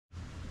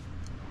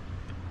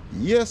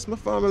Yes, my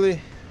family.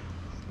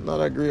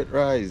 Not a great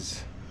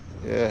rise.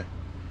 Yeah.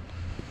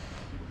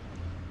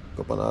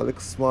 Up on a little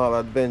small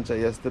adventure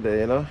yesterday,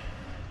 you know.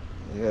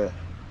 Yeah.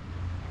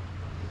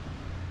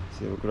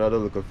 See, we could have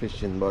done a little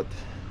fishing, but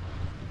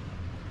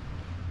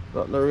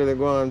not really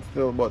going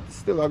still, but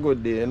still a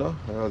good day, you know.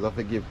 I always have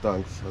to give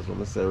thanks. As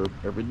I say,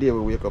 every day we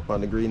wake up on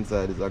the green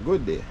side is a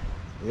good day.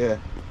 Yeah.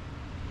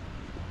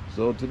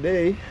 So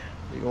today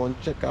we're going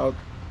to check out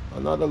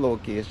another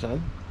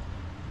location.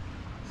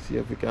 See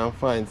if we can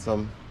find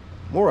some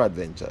more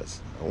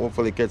adventures and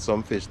hopefully catch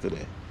some fish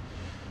today.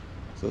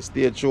 So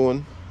stay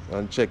tuned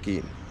and check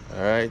in.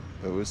 Alright,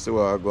 we'll see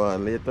what will go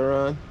on later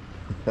on.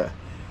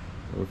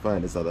 We'll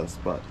find this other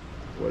spot.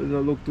 Well, it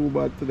doesn't look too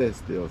bad today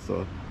still,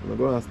 so I'm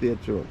going to stay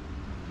tuned.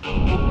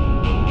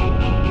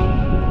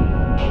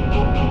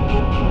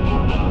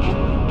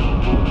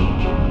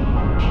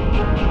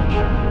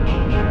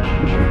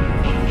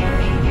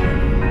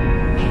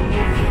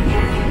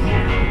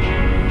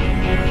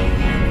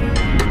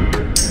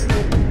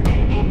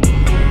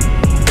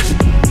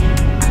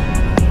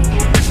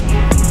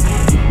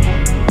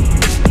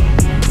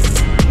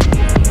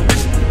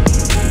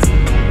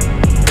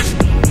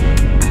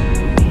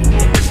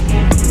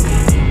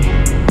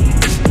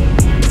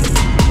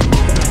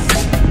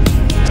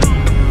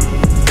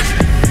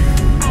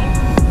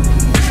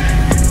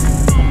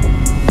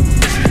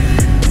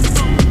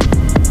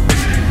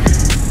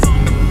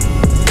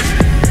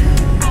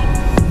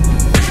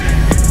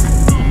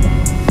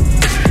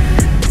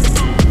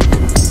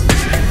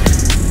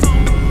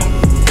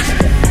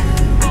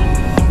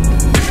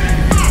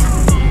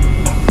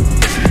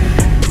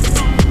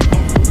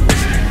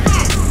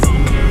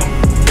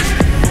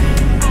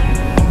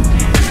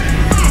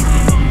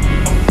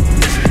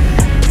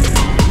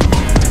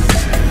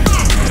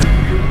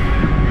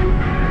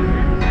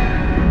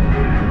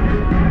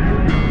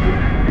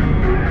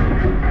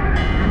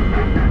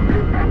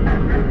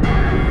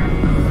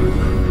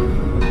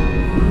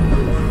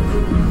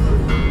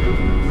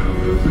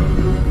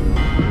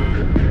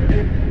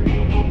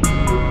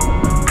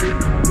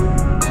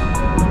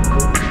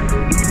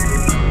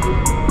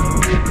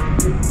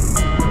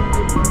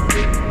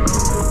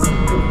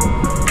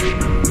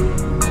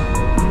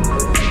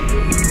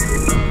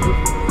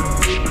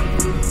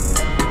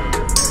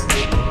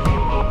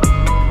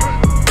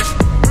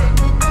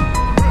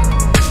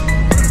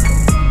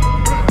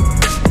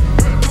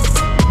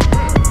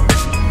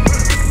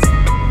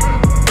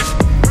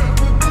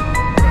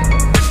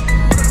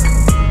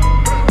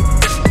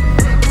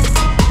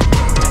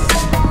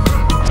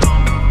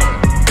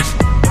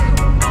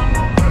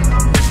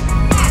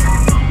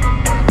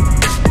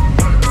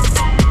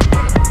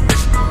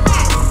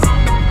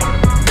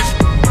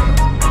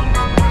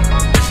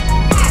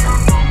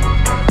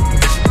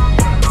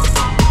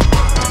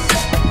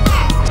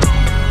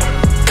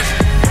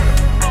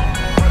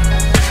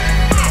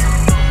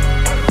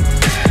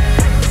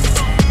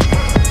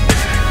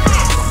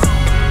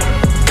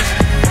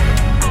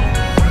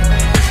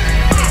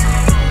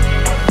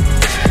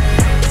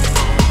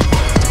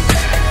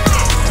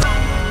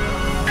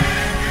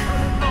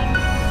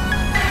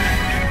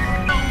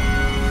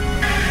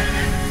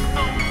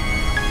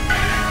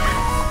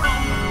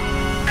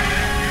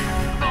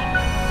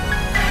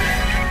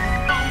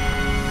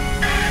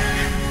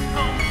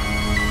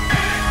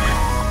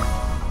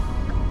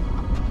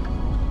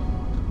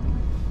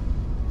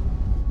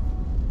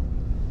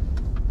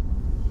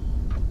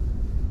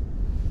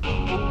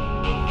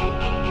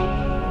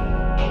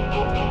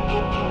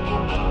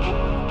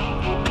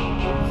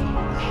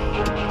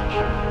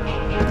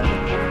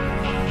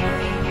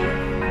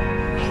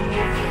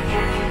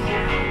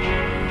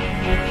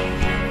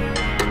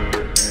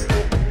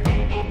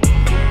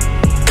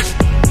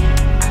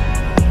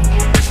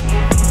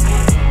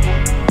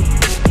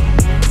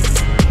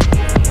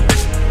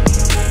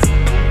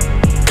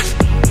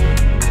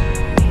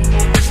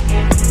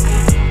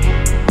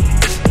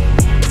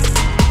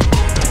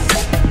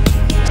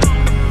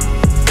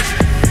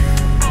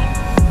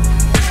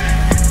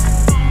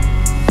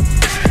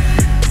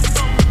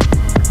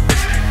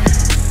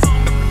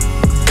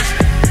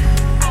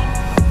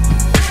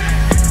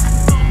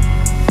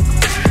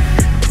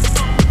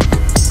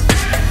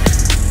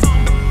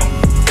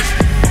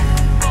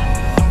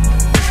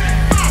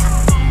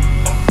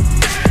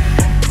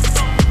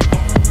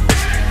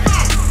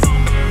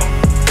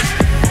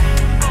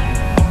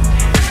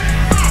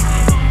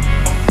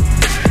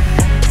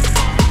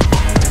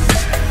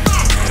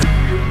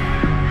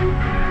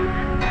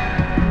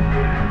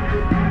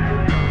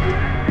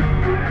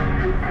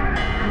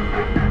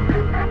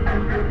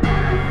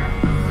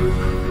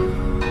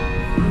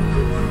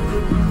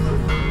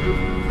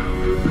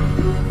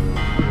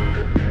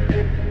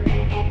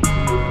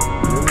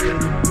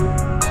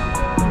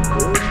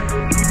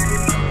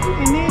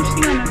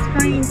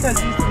 because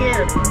he's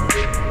scared.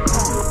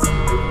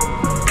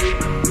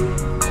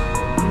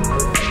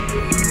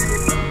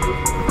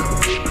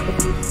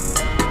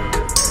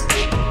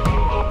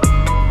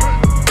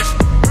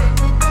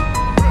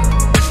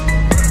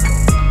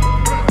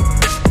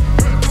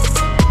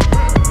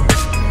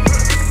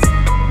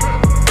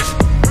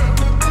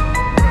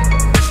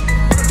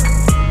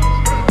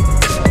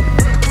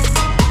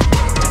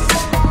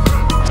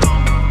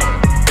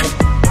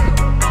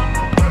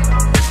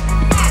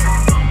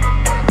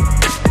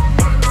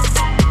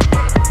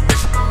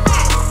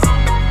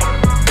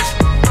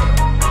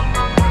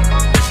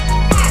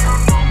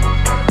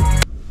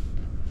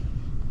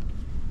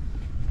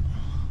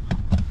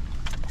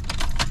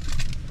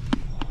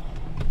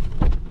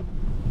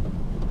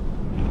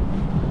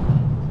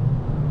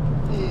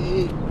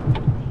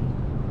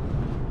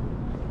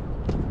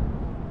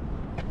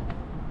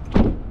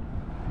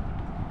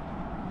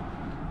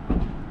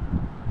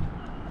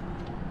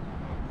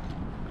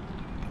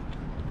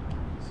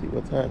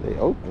 time they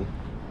open.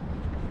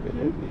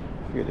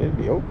 It'd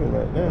be open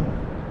right now.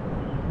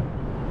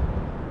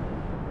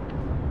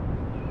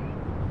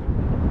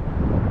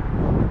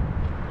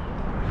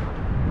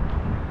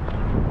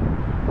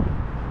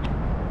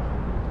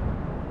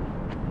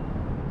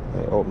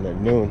 They open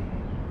at noon.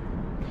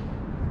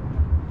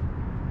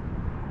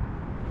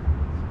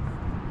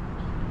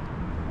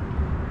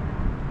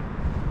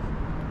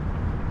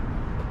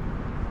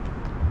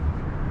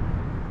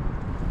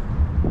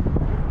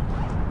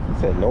 It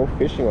said no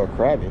fishing or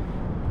crabbing.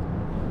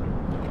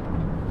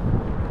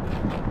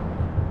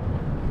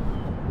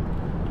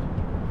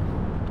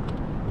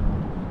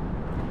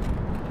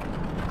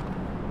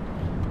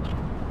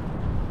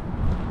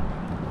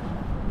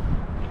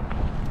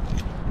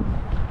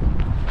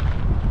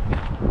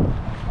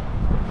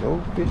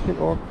 No fishing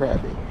or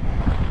crabbing.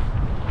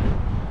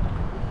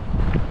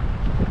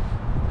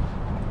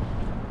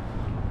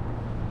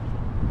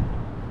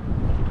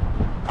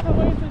 So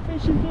where's the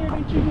fishing pier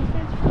that you can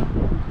fish from?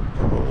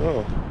 I don't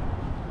know.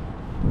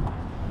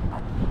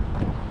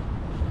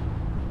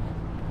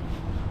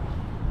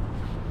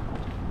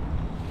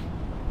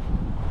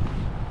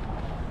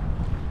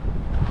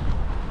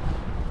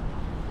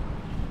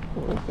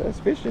 Well, that's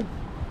fishing.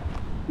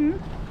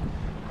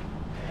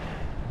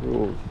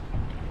 Rules.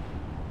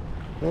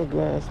 No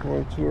glass, more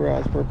than 2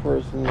 rods per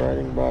person,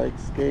 riding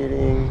bikes,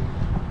 skating.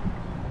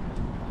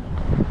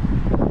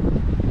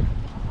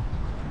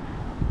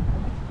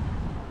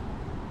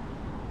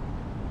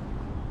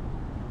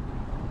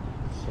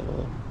 So,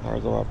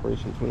 hours of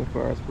operation,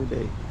 24 hours per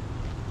day.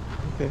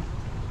 Okay.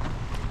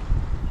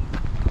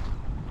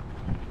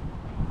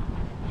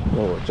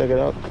 Oh, check it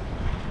out.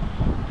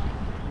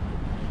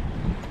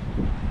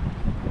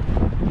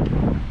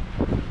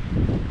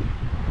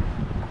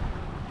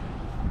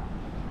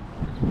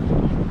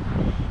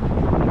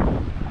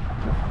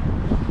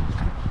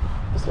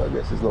 So I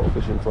guess there's no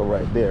fishing from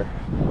right there.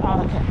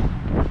 Oh, okay.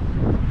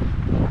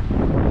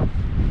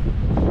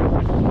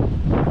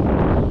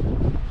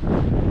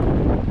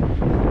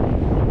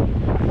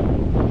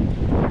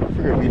 I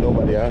figure there'd be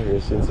nobody out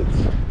here since it's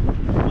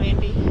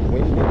Windy.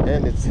 windy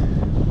and it's a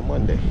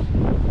Monday.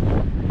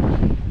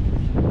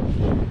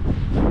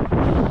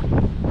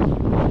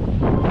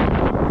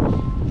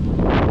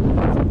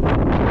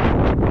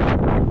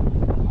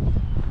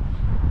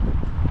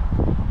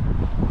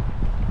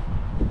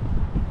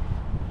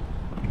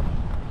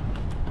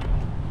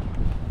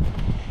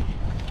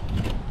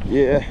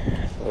 Yeah,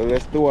 so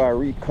let's do our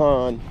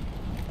recon.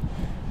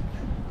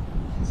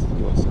 See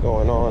what's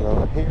going on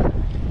out here.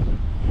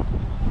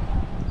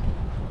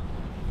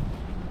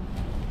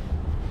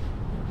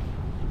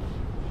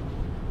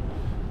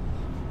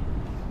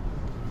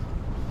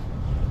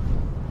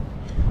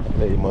 That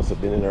lady must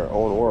have been in her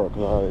own world,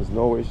 because there's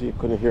no way she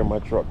couldn't hear my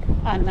truck.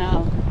 I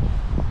know.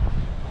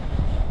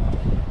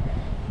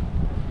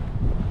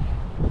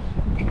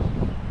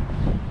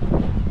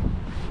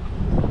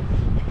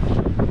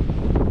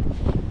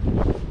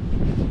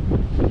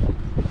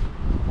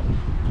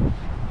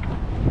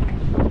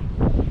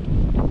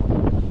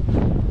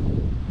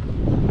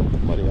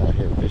 Somebody out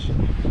here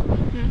fishing.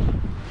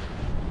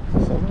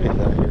 Somebody's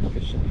out here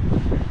fishing.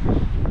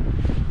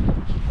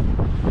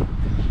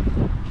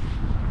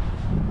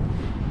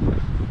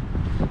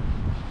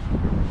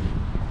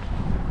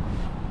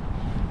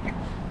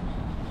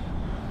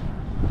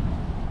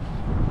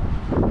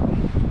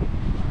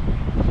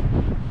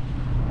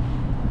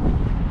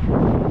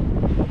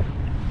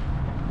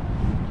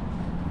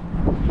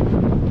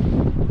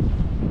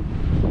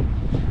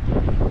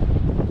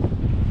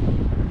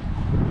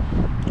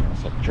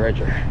 It's a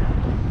dredger.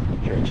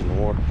 Dredging the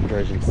water,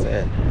 dredging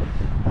sand.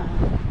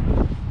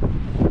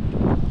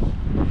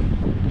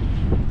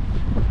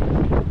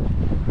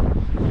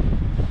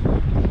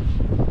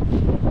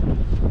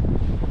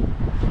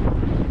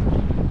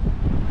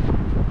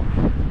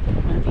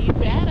 You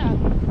better.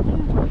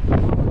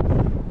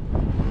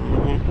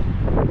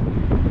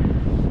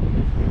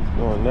 It's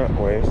going that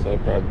way, so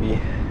it'd probably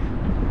be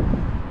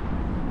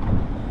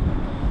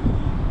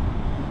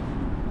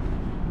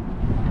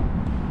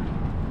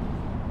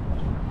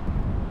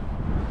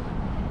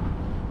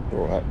go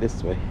out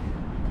this way.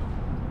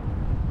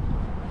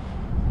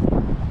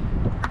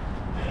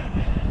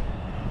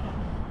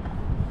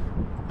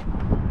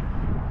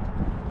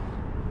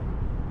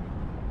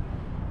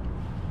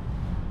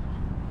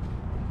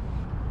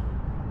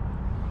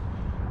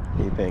 What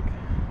do you think?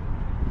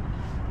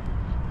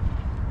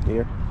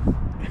 Here?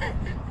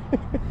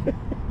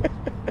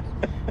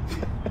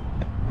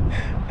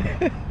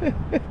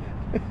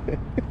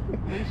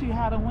 At least you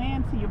had a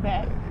wind to your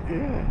back.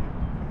 Yeah,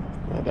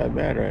 it's not that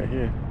bad right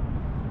here.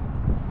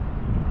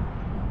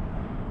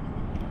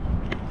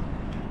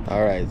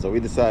 All right, so we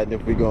decided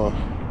if we're gonna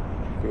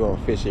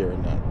fish here or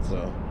not.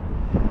 So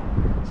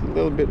it's a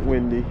little bit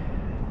windy.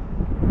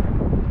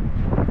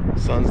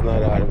 Sun's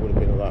not out. It would have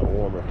been a lot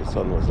warmer if the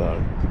sun was out.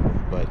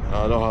 But I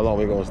don't know how long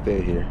we're gonna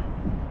stay here.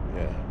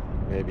 Yeah,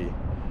 maybe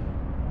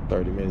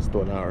 30 minutes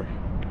to an hour,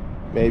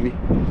 maybe.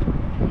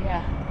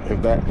 Yeah.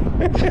 If that.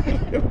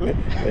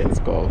 It's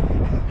cold.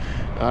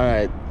 All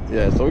right.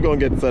 Yeah, so we're gonna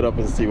get set up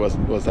and see what's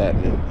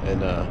happening,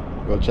 and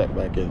we'll check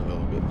back in a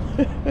little bit.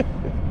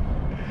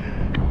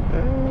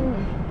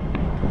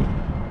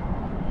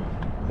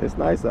 It's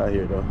nice out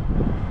here though.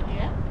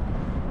 Yeah.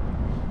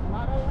 A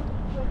lot of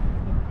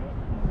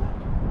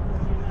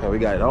And we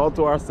got it all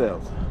to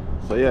ourselves.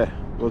 So yeah,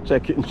 we'll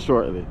check in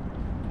shortly.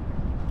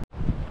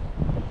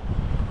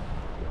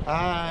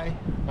 Hi.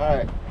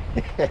 Alright.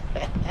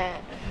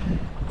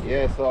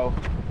 Yeah, so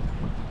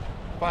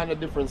find a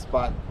different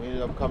spot. We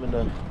ended up coming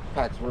to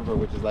Pax River,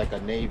 which is like a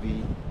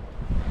Navy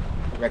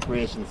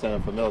recreation center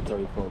for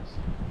military folks.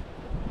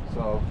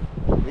 So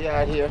we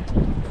out here.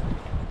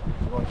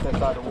 We're gonna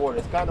test out the water.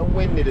 It's kind of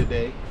windy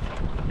today,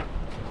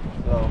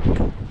 so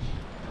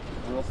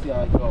we'll see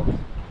how it goes.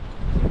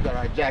 We got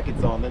our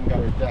jackets on, then got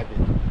our jacket.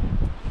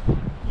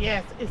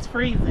 Yes, it's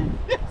freezing.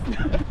 It's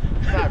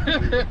not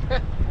freezing.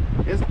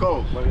 It's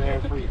cold, but it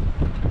ain't freezing.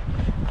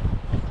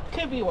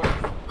 Could be worse.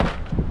 Alright,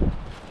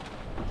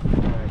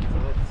 so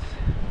let's.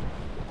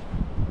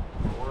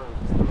 The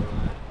worm's still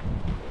alive.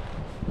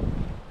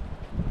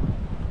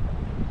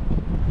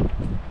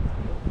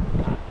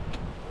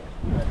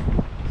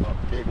 So,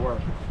 big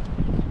worm.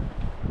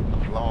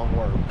 Long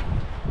worm.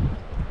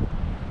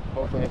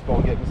 Hopefully it's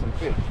gonna get me some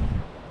fish.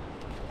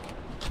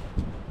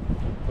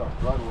 It's a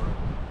bloodworm.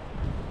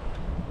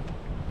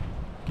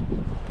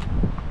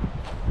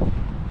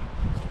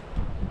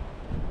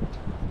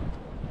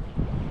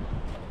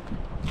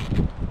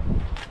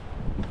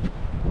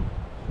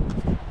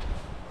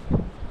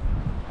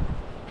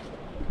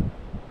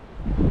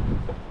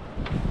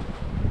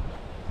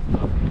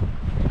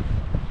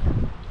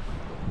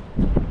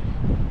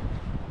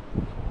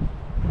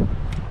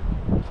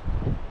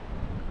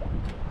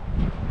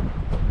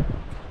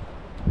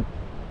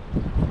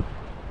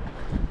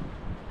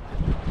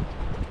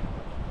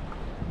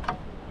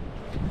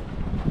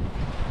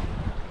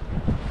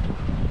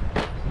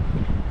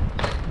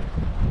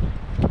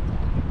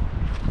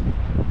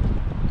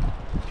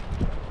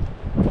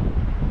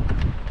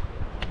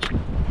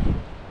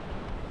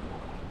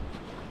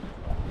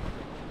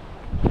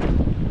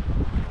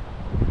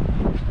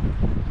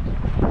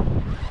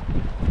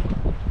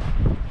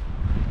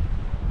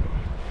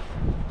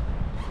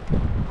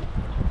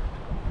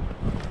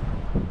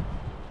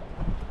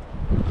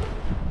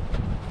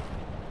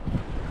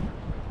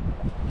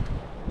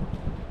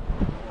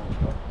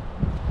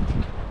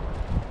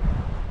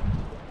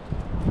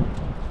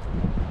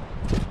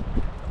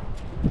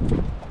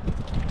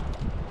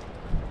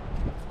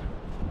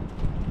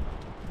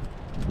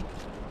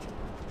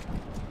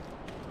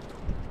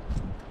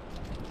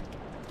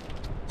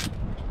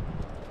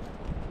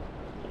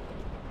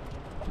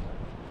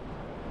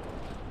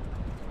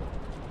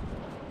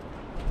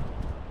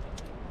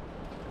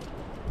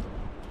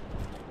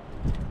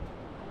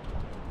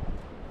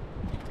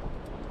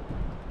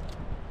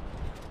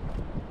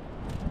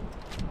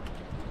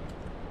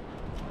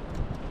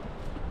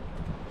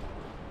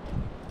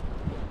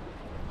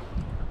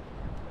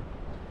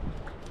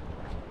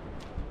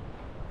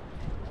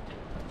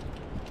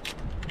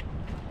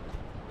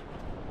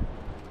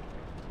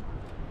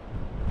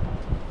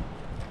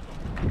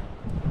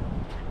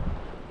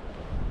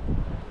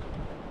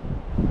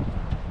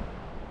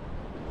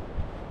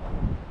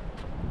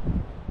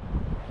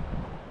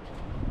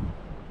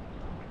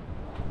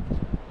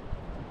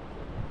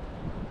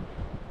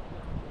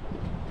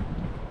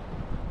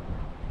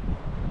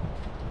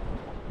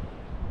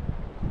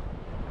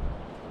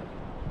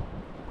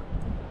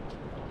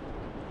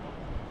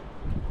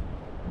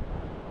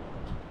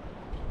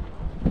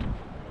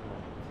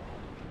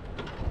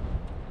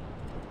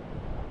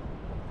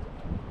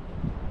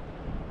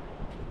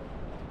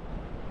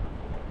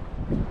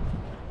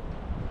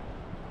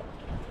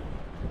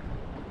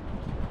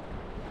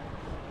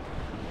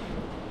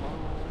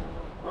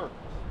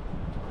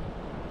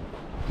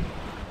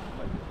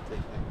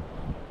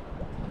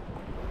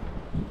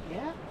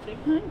 Yeah, they're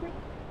hungry.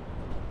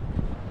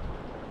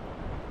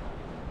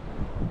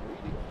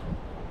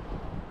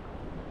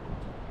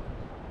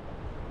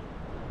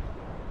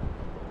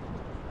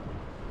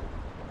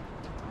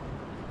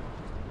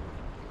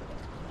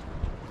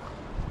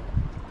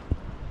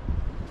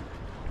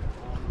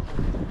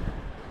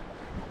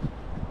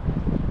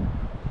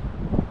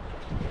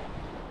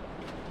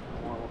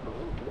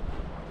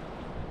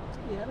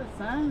 Yeah, the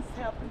sun's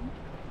helping.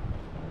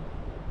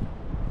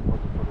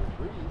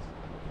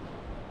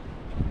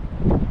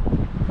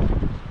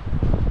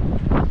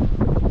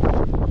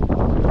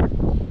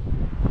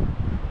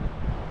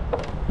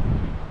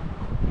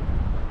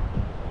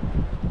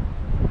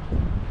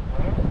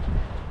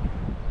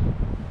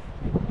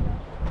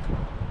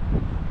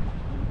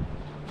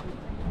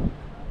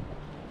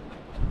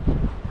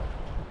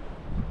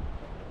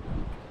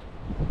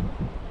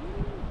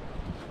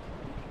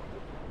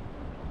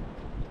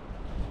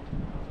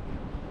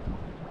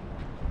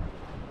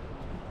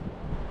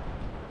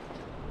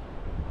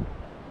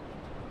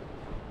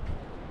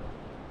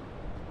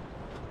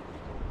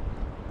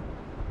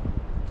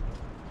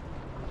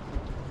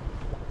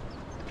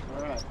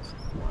 Alright,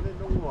 one in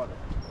the water.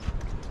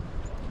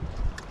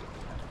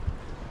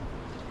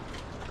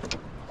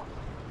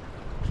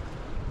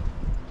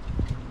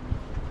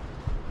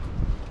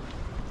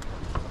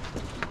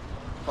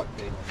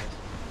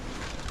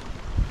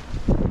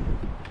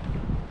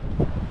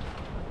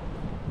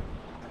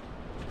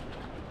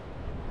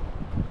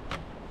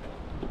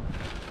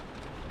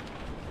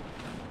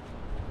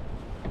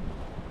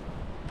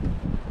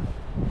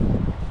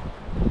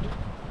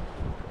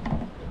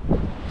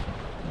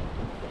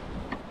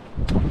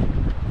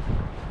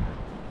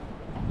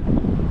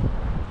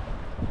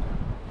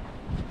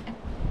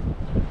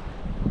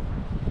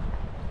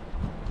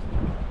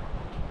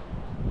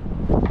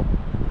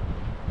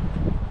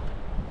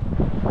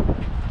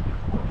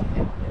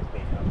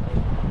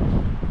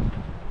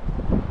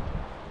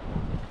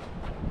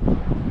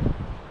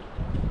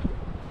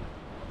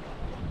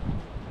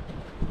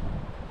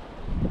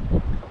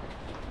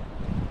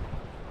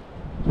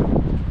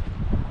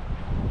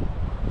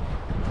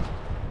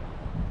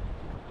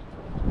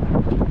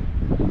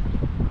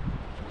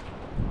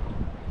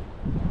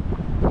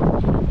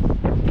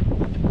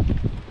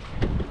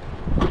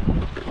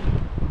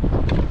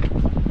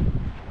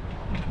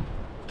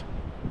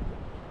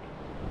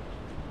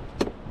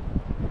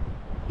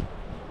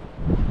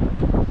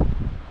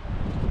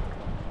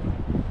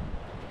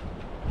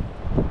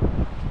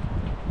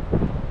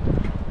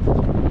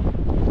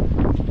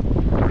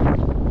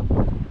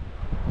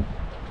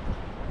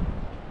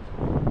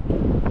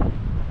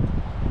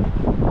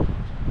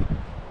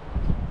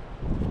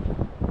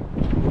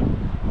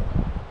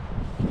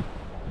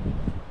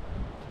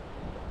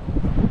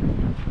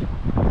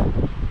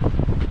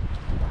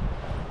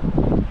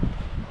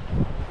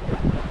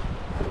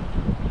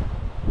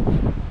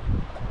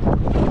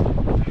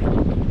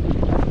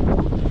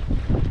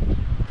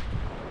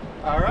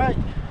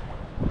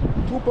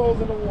 poles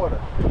in the water.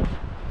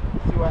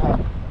 See what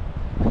happens.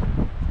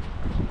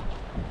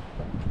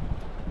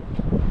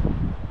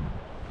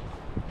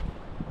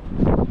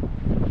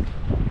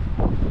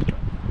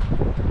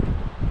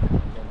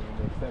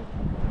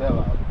 Bell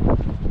out.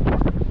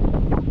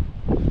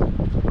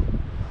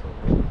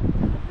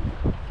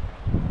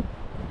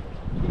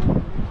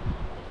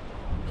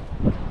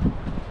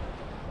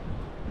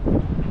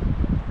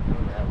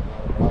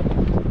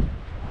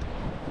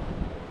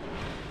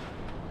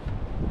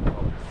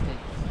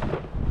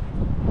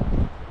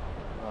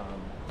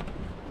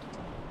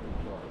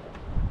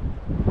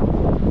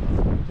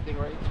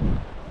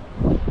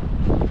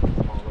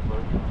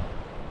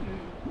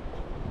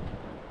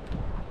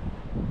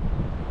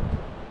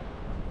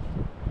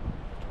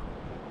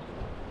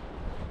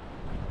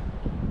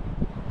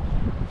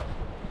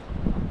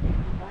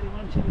 Everybody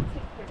wants you to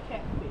take their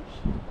catfish.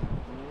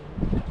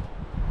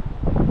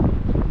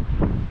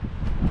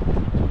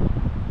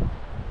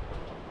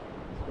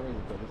 It's crazy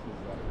because this is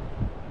like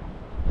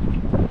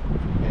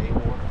bay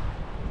water.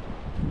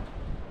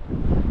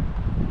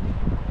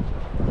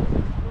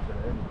 Look at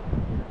everything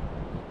here.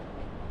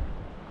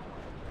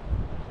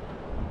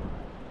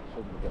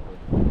 Should look at what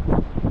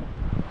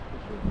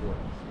fish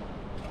reports.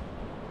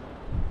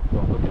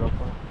 Don't look it up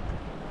for me.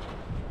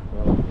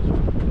 Well, fish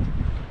report.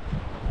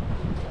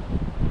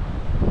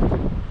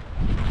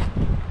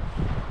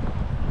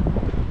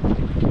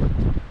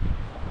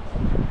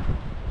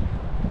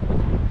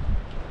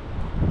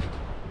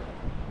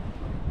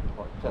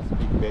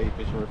 Chesapeake Bay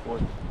fishing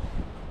report.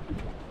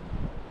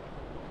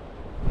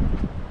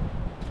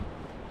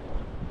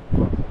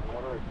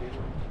 Water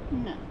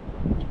again. No.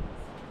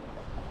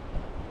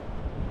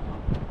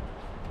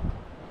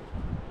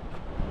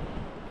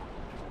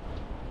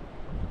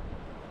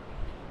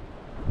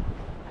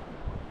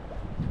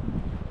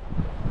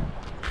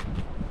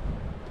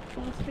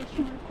 Who's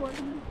fishing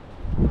recording?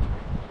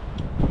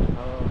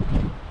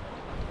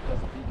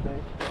 Chesapeake Bay.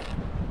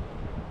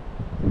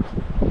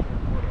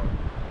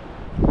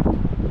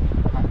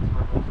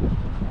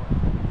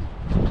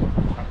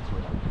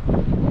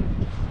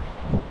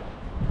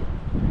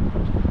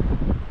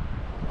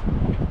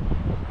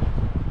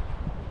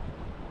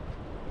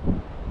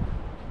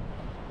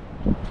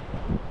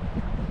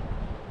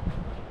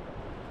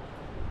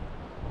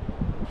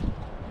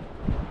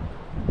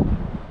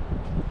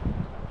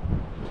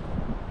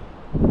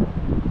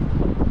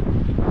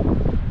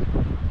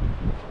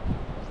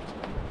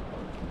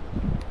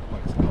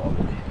 Mike's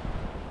calling me.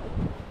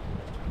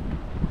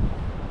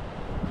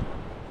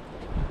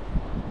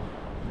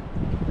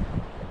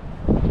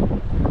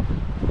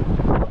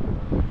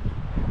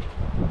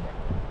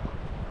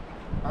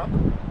 Huh?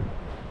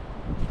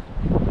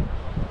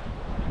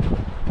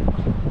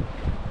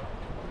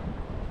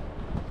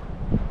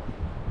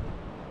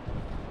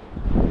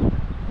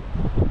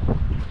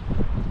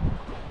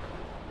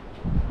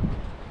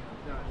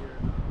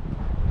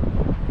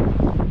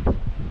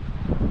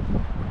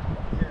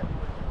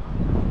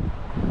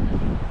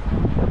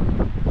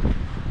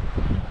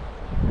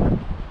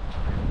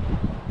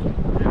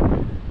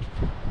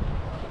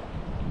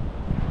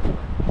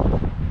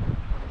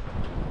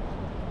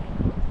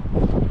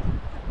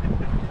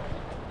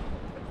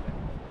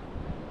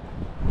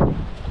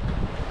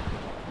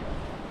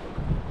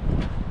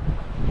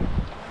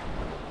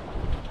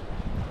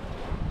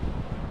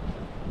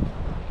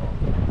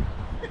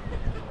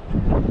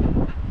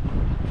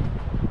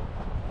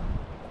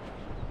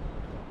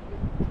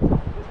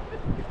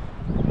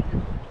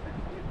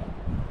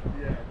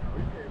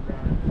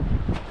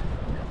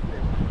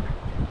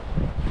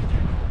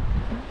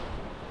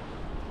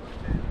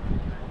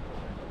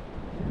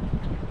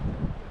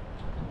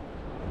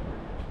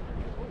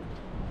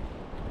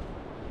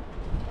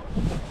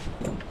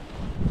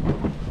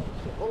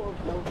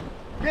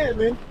 Get it,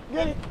 man.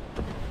 Get it.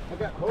 I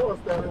got horse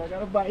down there. I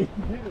got a bite.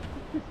 Get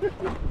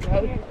it.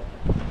 Got it.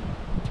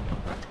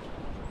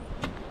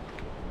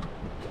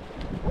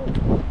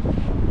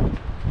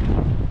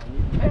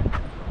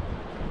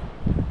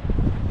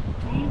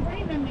 You ain't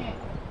bringing that.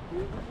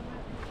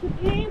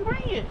 You ain't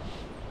bring it.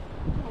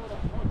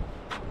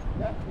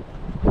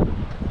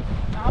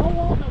 I don't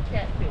want no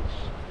catfish.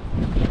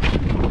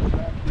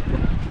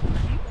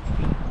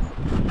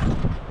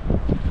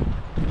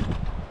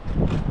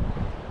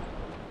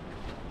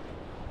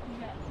 You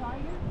got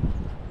tiger?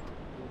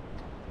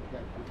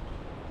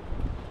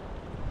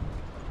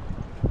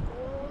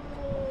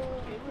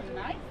 It's a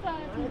nice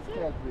size, Nice too.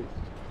 catfish.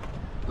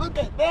 Look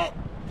at that.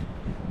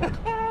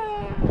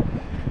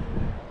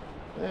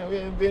 Man, we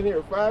haven't been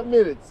here 5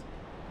 minutes.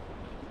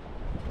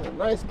 A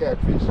nice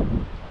catfish.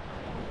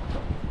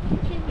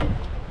 Keep it.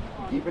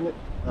 Keeping it?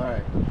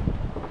 Alright.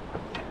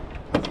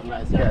 That's a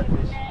nice You got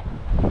catfish. that?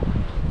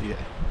 Yeah.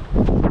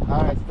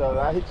 Alright, so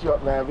I hit you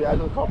up, man. I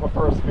just caught my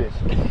first fish.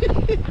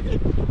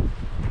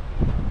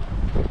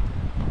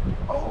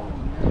 Oh,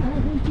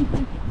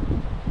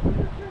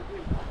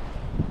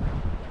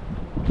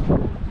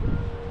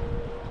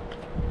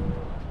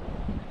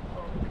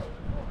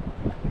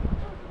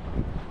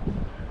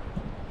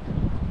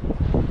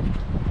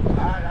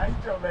 Alright, I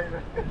hit you up,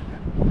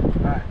 baby.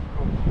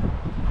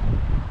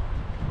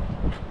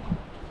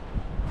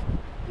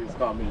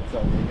 call me to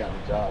tell me you got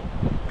a job.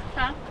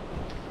 Huh?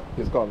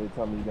 Just call me to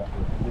tell me you got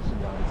the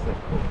position down the second.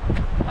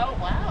 Oh,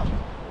 wow.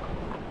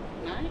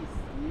 Nice.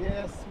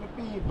 Yes, my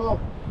people.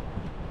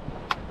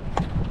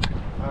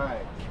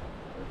 Alright.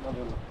 There's my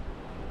little.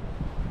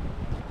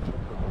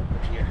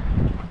 Here.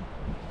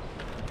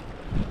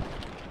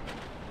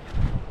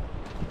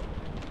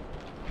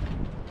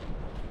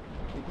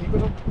 You keeping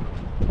them?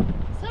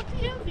 It's up to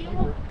you if you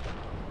want.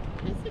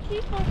 It's a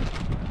keeper.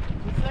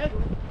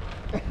 Exactly.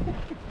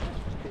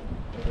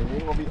 It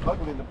ain't gonna be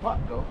ugly in the pot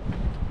though.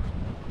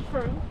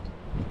 True.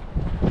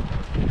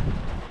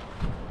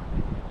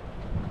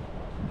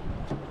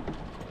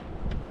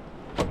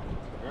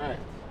 Alright.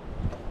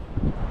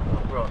 I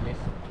brought me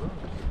some gloves.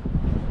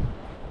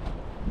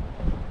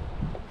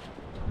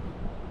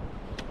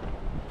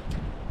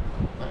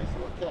 Nice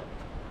little cap.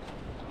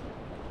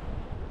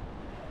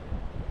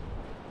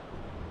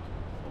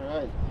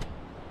 Alright.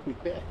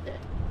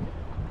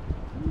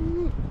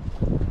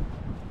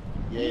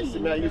 Yeah, see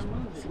me I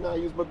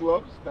use my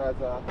gloves because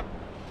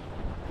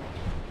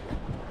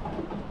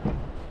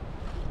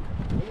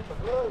use my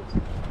gloves.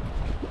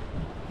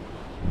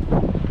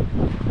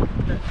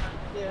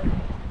 Yeah.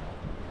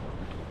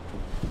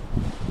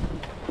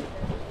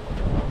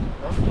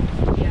 Huh?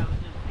 Yeah, I was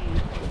just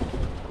saying.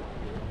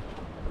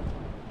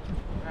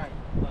 Right.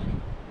 I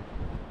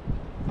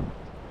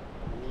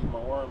need my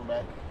arm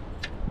back.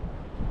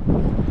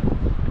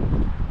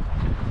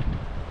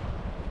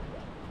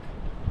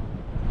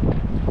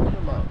 Open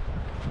your mouth.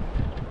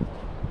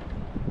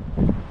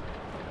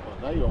 Oh,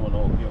 now you don't want to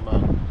open your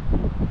mouth.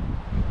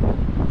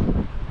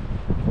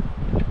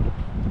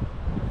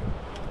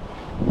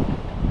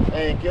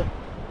 Thank you.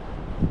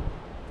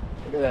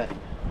 Look at that.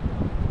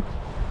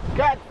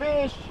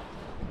 Catfish!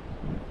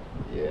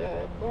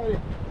 Yeah, buddy.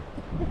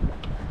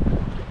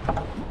 I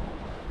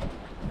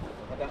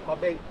got my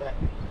bait back.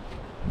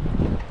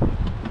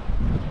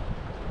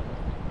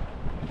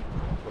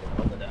 Put it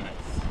under the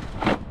ice.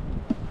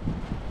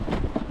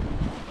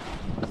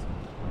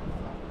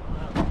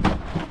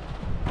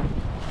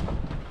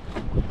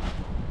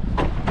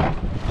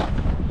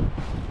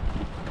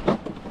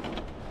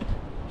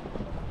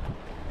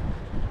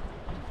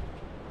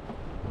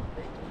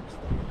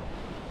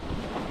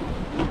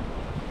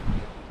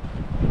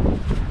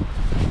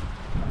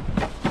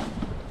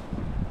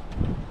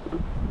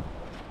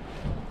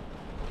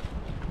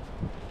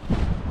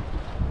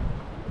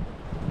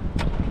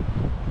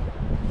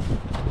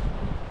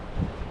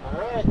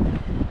 Alright.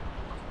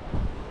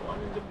 One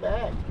in the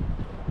bag.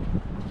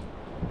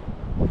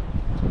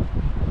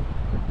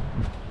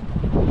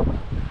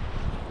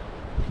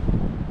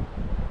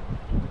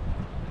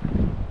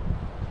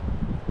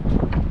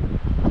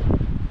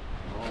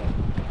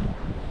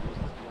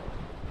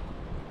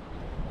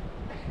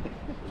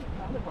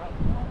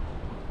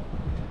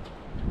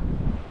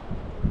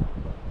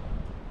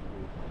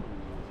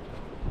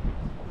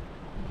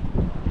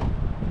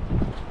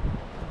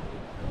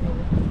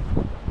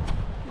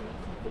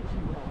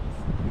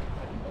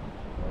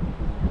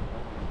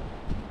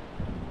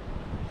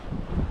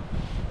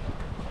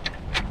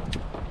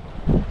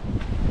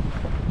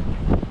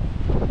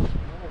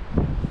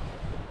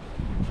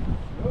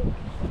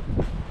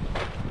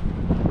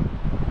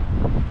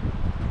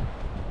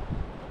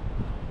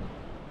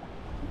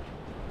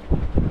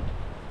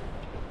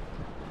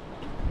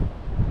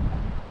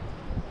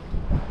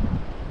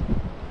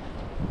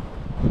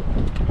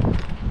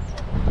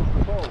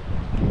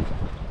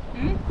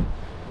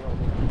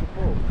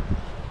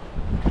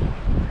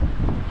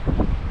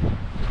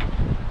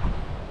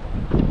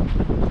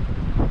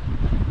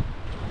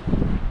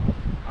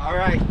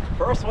 Alright,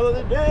 first one of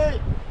the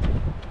day.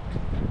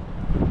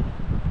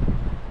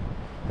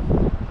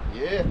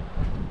 Yeah.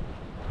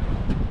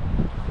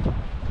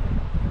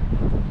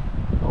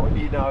 All we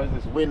need now is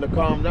this wind to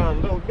calm down a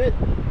little bit.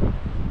 Be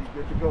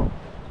good to go.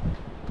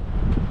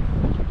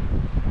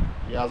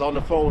 Yeah, I was on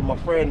the phone with my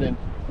friend and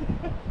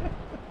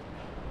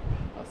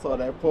I saw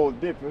that pole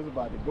dip. It was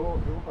about to go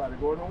in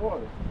the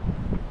water.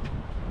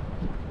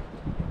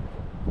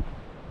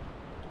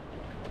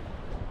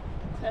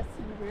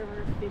 Tustin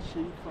River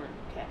fishing for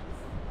cats.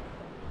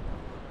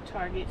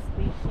 Target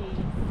species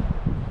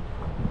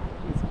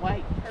is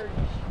white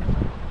perch,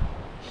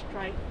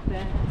 striped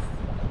bass,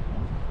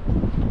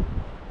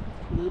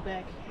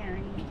 blueback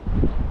herring,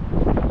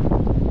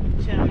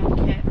 channel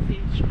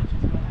catfish, which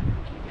is what I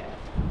think you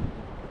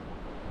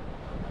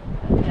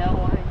got,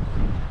 alewife,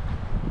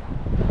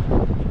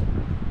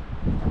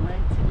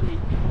 red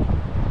tunic,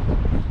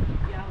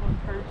 yellow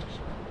perch,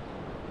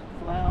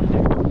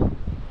 flounder,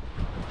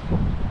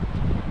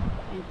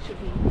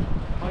 anchovy,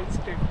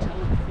 oyster,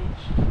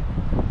 toadfish.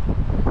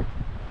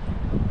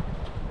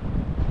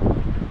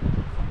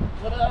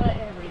 What about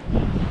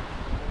everything?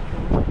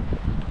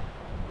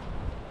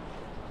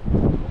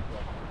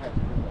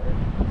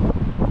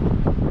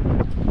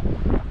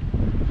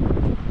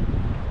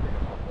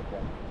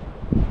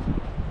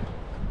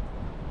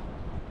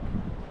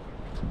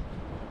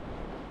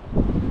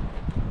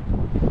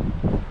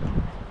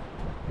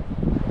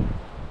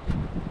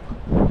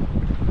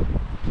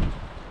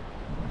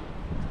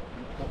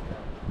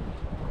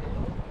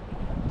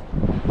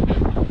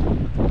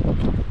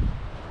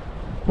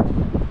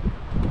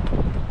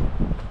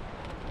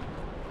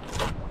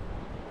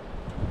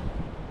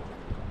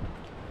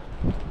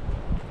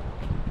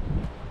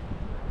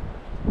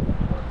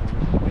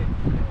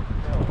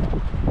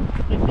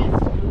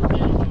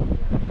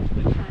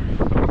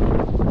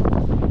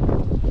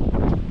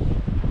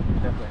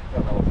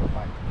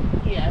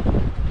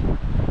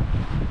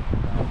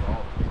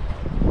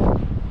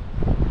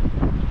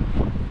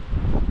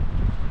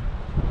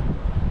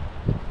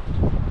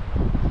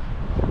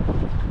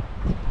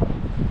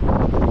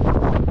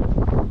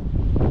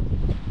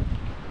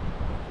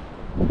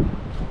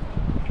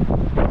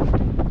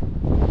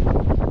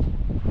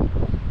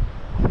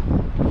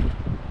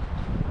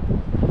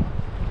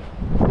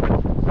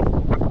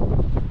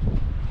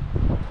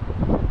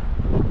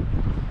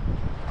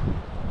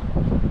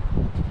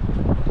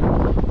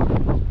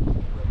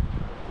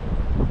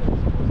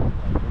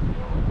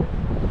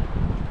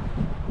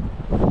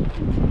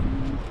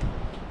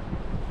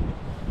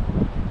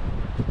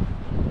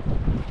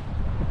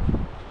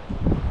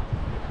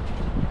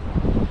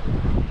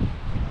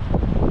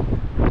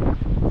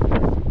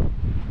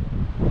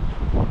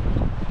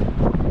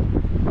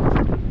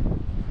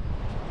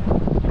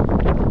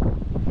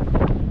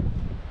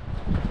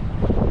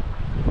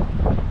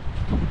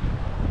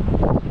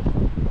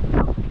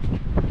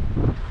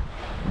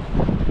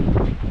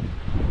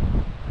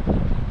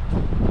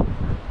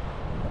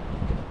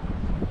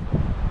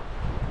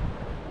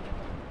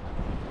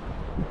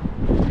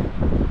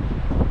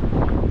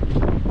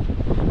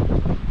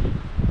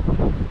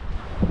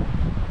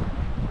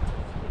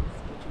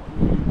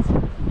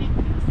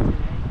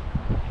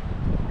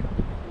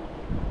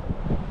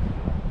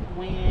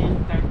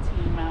 wind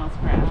 13 miles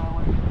per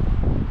hour.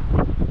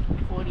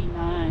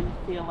 49,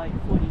 feel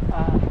like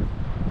 45.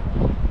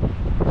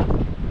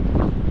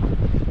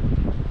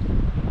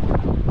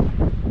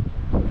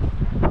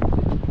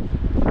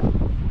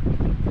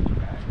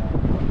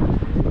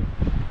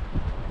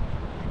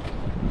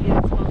 Yeah,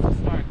 it's supposed to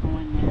start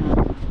going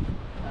down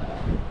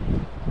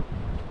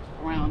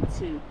around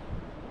 2.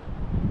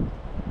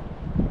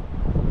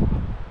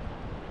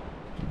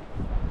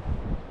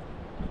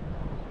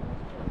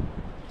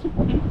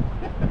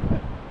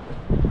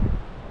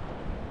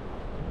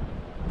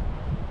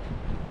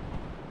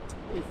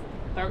 It's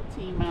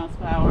 13 miles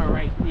per hour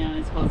right now.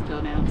 It's supposed to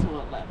go down to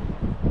 11.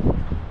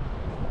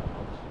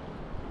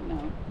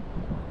 No.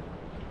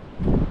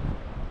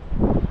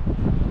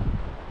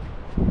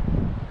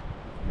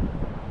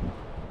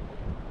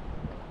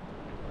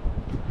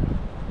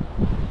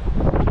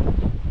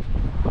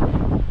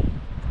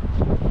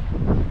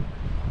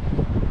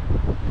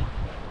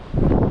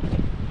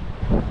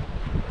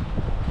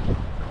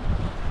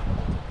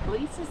 At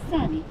least it's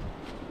sunny.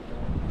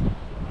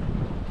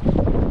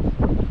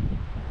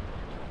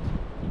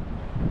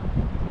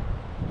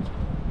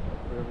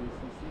 Wherever you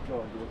see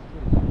seagull, go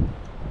straight.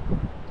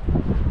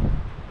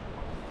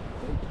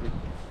 Take it.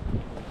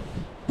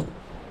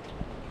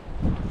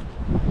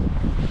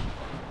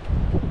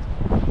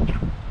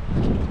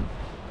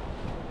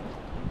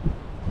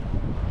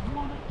 You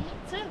want to eat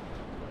too?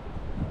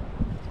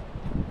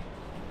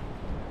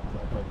 It's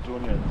like my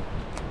junior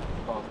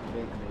tossed the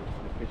bait me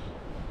for the fish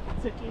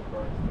Took you.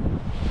 first.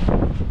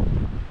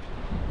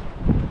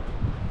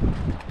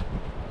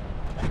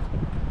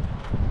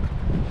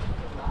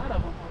 A lot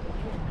of them over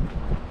here.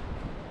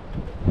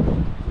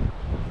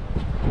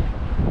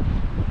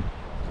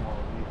 Small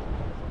beach,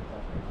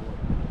 sometimes they would.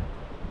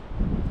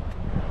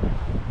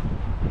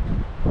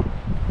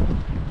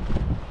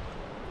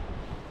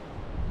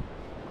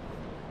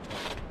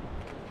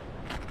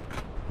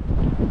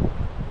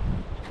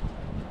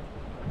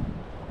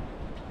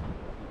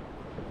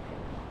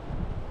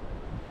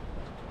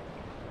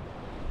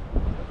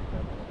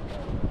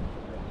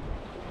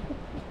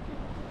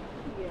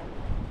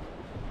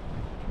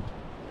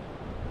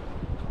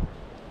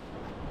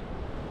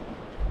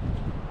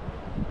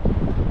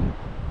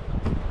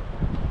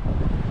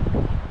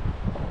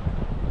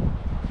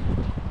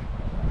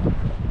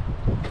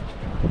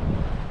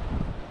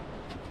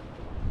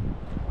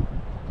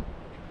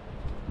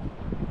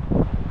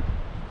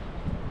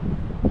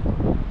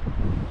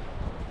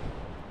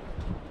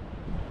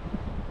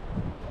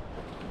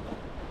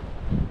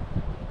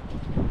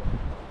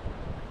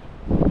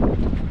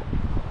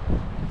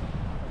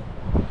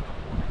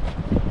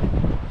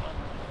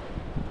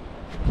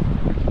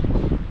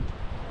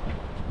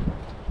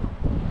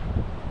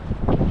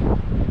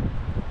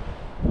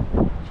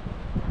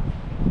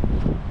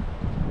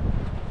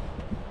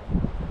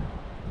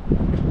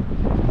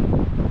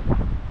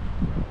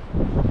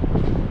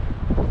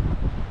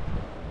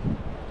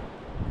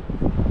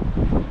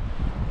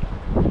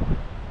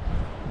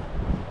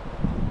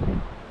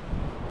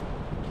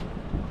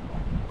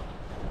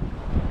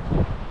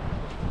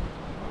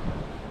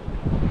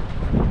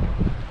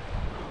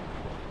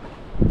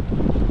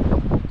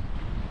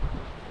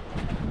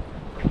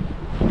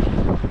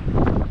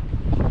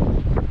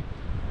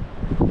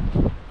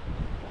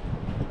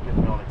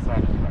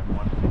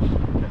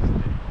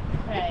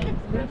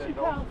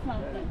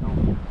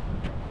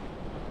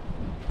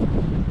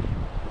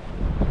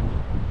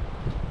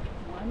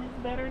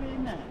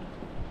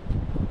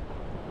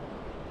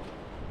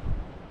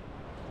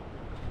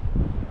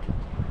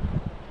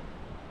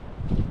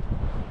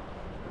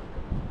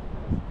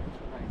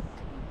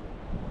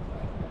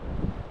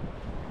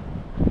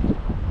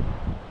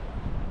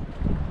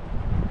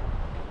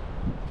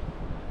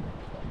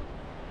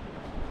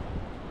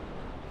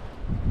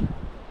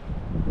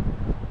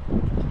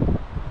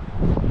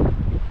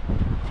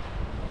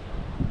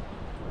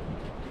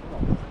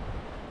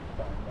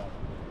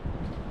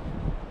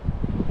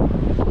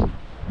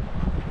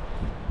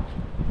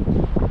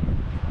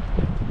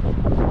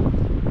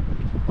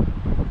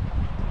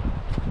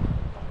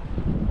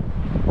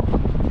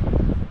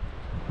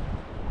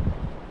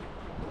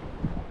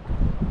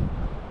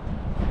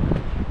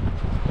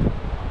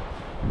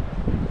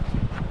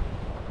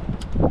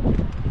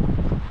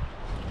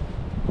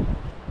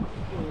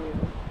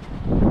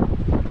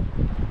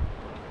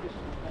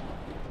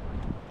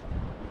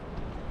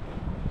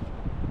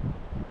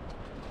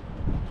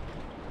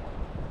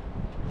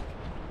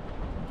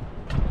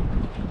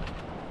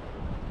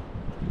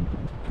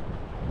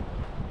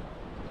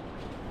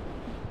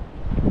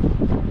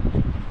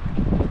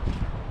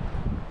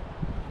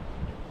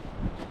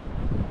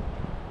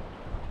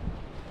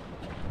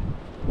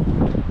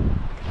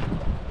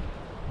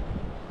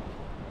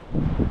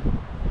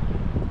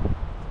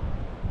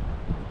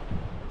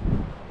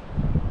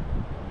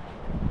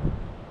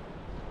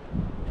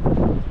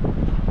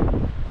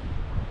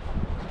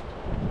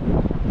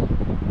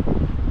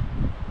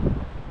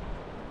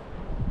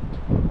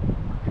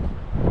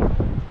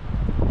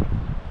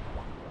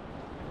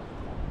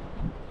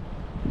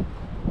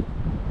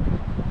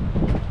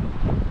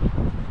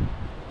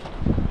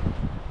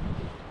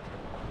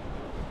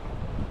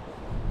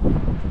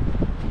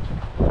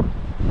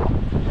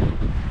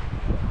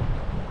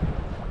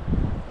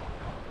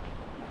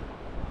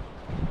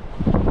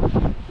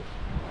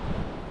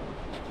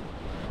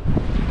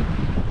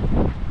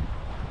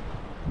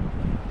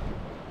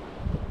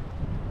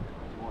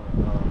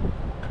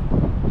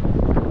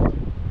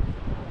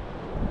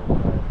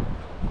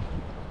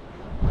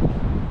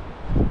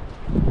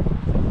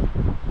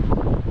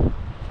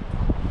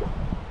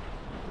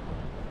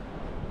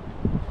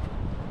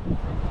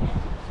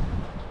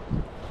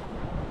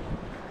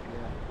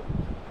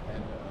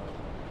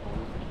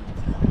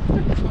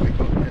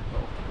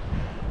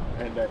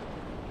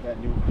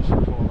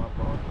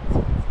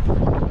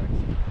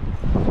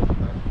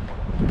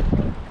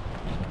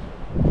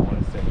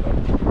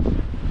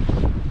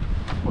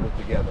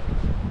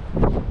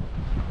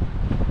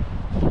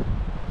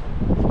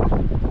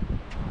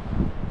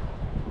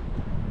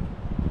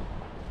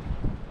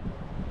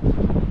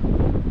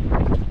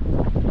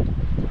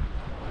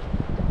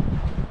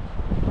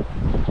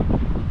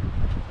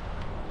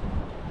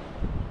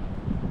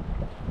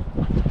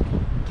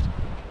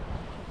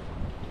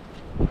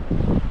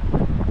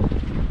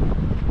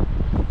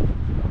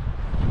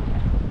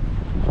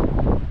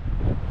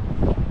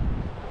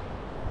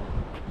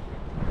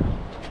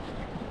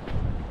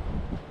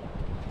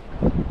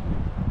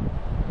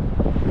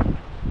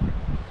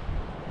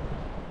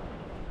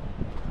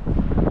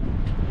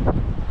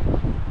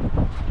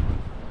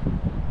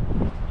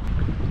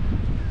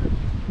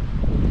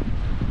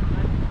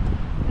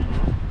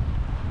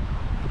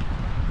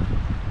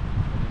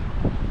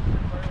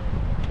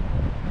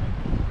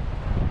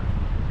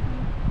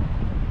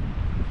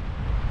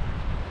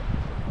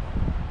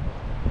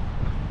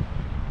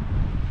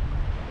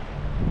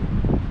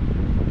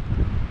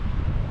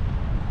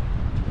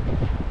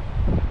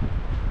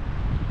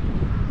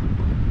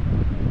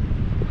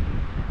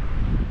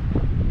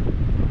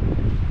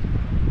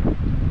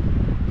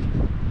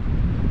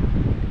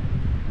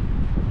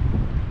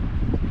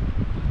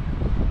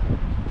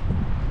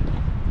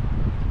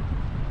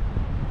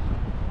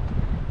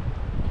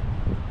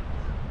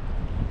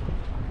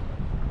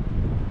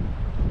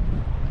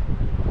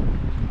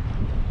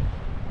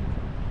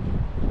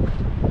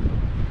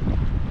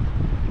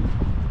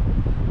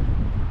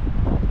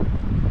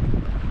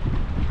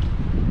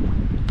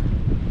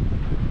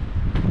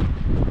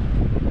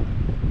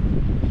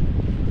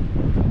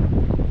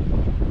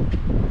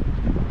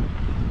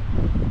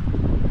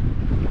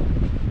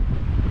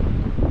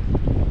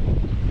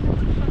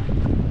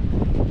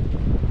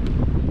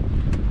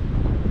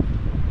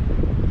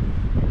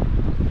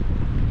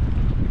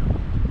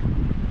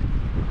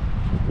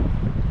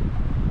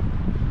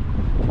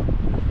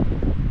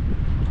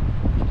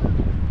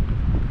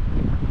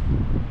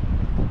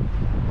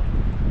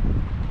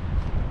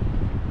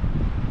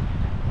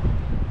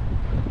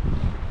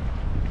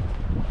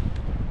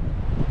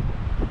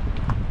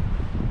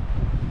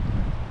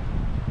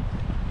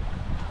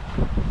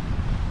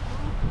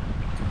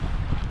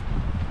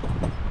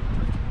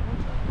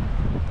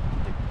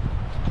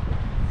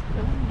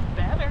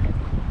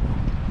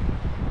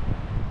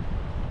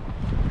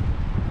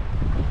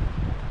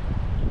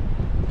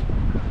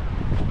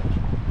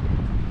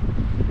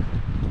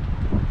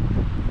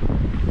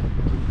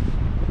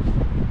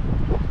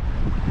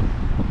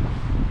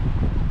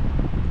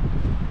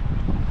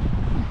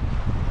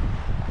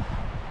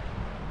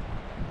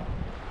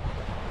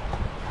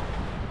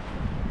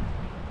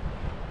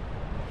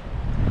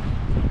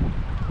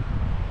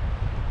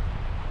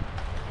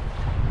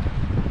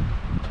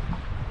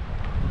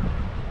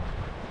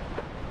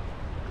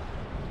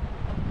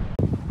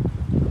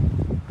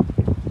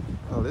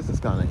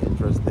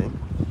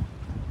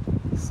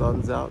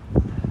 sun's out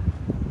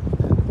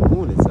and the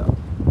moon is out.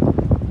 Look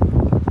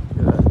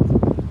at that.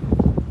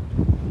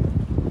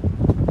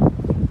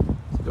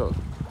 Let's go.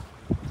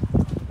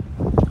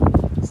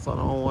 Sun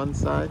on one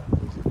side.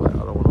 Let's see if I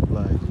don't want to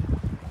blind you.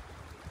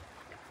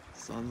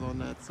 Sun's on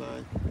that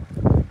side.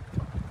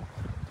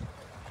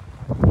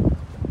 And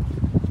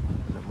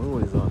the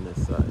moon is on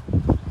this side.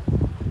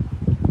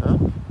 Huh?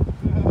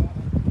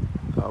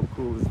 How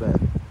cool is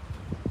that?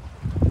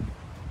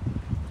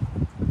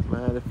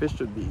 Man, the fish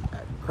should be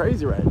acting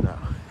crazy right now.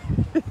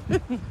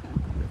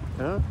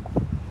 Huh?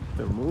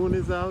 The moon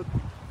is out.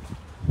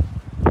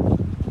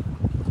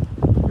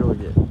 Go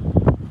again.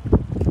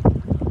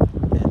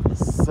 And the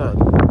sun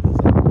is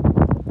out.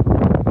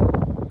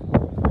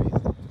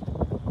 Crazy.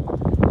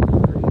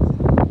 Crazy.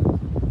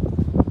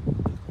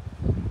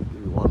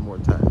 Maybe one more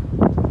time.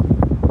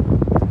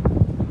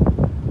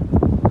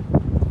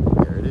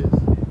 There it is.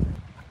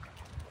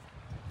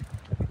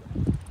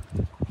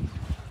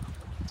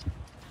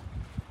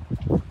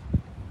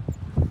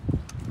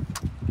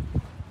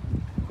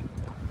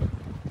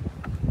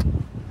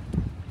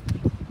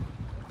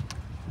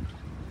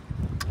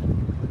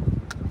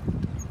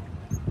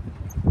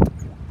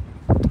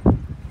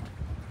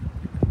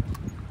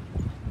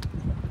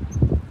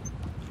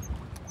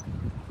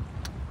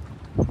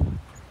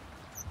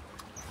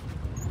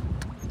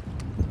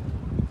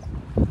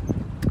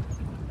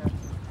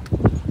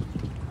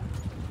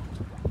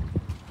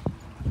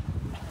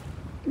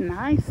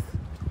 Nice.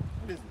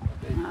 What is it? A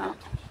baby I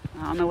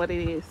catfish? don't know what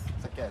it is.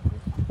 It's a catfish.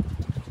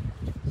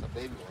 It's a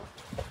baby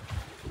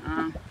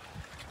one.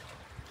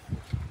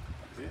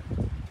 See it?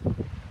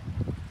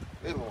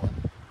 Little one.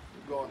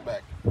 You're going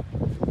back.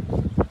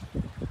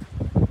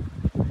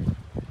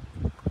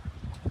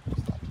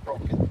 Stop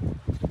broken.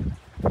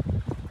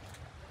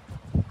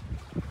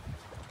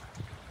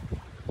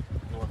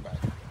 Going back.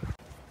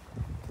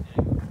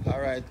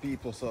 Alright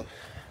people, so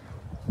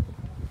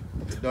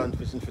we're done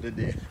fishing for the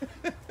day.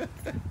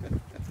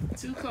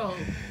 Too cold.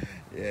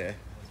 Yeah,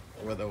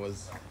 the weather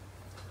was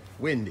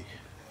windy.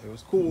 It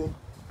was cool,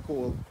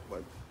 but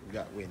it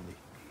got windy.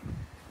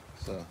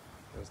 So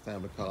it was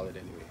time to call it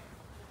anyway.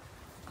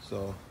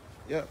 So,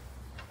 yeah,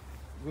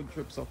 good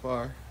trip so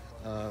far.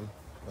 Well,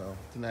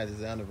 tonight is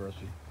the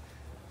anniversary,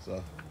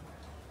 so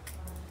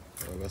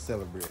we're gonna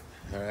celebrate.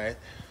 All right.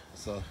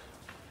 So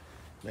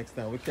next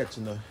time we're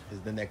catching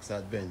is the next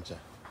adventure.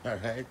 All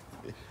right.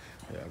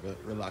 Yeah, I'm gonna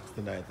relax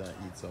tonight and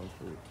eat some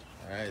food.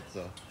 All right.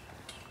 So.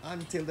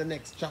 Until the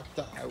next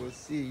chapter, I will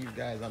see you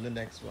guys on the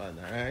next one.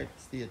 All right,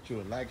 stay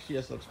tuned. Like,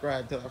 share,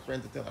 subscribe, tell a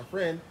friend to tell a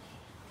friend.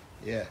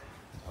 Yeah,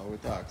 and we'll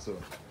talk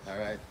soon. All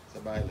right, so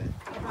bye then.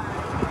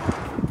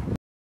 Bye.